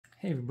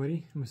Hey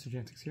everybody, Mr.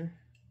 Jantix here.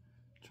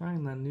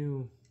 Trying that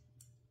new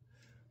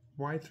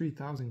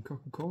Y3000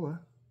 Coca-Cola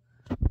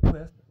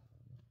with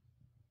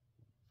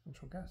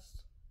special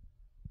guest.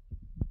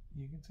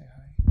 You can say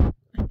hi.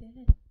 I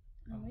did.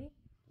 Oh, wait.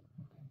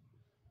 Okay.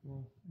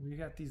 Well, we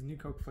got these new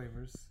Coke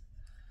flavors.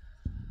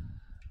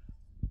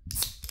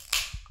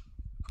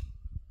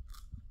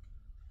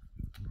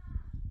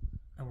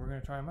 And we're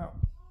going to try them out.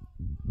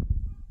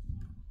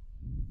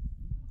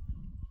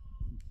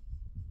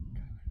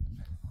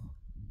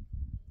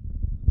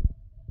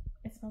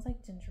 It smells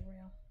like ginger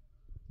ale.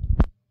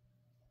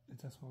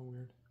 It does smell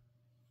weird.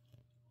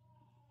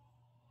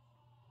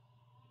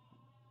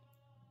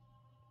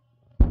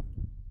 I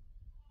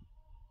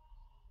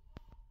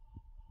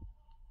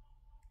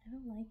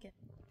don't like it.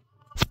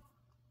 It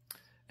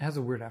has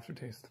a weird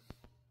aftertaste.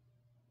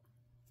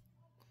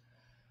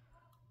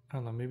 I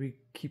don't know, maybe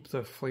keep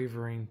the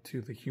flavoring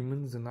to the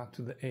humans and not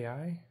to the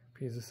AI,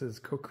 because this is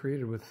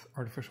co-created with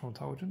artificial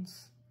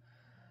intelligence.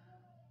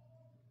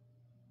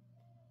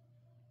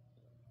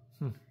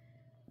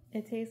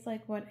 It tastes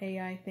like what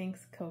AI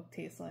thinks Coke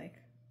tastes like.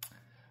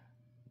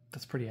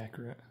 That's pretty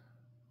accurate.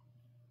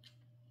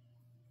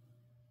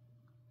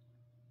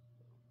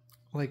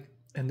 Like,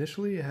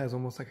 initially it has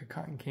almost like a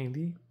cotton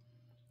candy.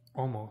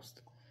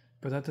 Almost.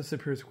 But that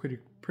disappears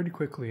pretty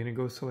quickly and it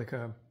goes to like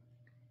a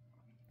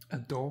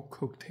dull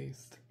Coke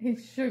taste.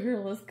 It's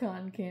sugarless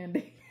cotton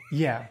candy.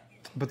 Yeah.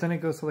 But then it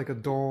goes to like a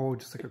dull,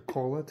 just like a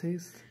cola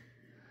taste.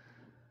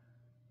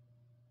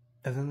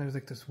 And then there's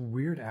like this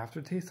weird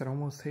aftertaste that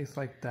almost tastes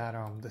like that,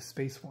 the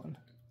space one.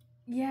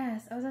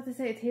 Yes, I was about to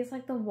say, it tastes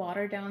like the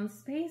watered down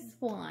space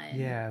one.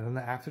 Yeah, then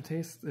the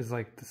aftertaste is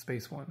like the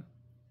space one.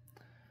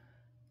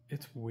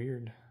 It's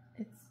weird.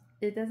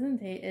 It doesn't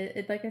taste,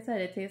 it like I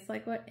said, it tastes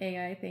like what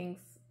AI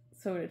thinks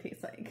soda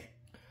tastes like.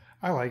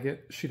 I like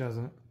it. She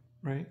doesn't,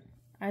 right?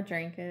 I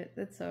drank it.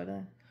 It's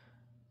soda.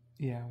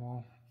 Yeah,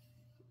 well,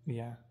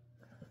 yeah.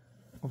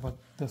 What about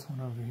this one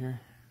over here?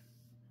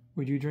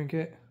 Would you drink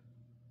it?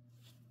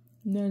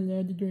 Not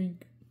allowed to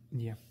drink.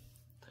 Yeah.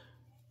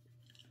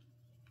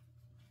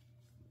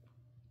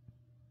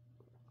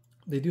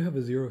 They do have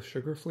a zero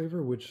sugar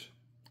flavor, which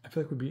I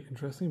feel like would be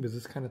interesting because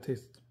this kind of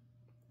tastes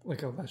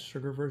like a less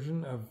sugar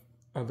version of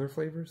other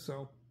flavors,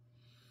 so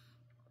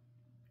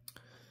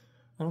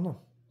I don't know.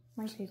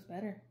 Might taste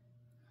better.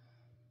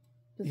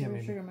 The Yeah, zero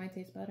maybe. sugar might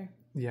taste better.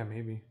 Yeah,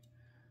 maybe.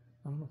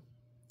 I don't know.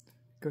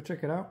 Go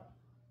check it out.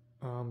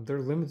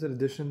 They're limited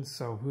editions,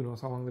 so who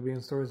knows how long they'll be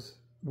in stores.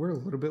 We're a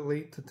little bit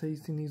late to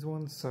tasting these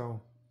ones,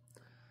 so,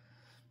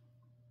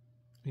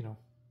 you know,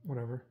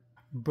 whatever.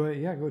 But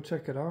yeah, go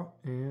check it out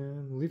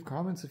and leave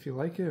comments if you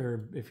like it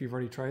or if you've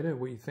already tried it,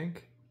 what you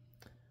think.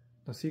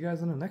 I'll see you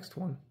guys in the next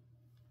one.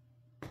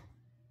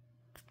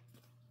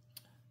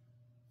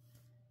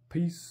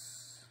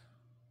 Peace.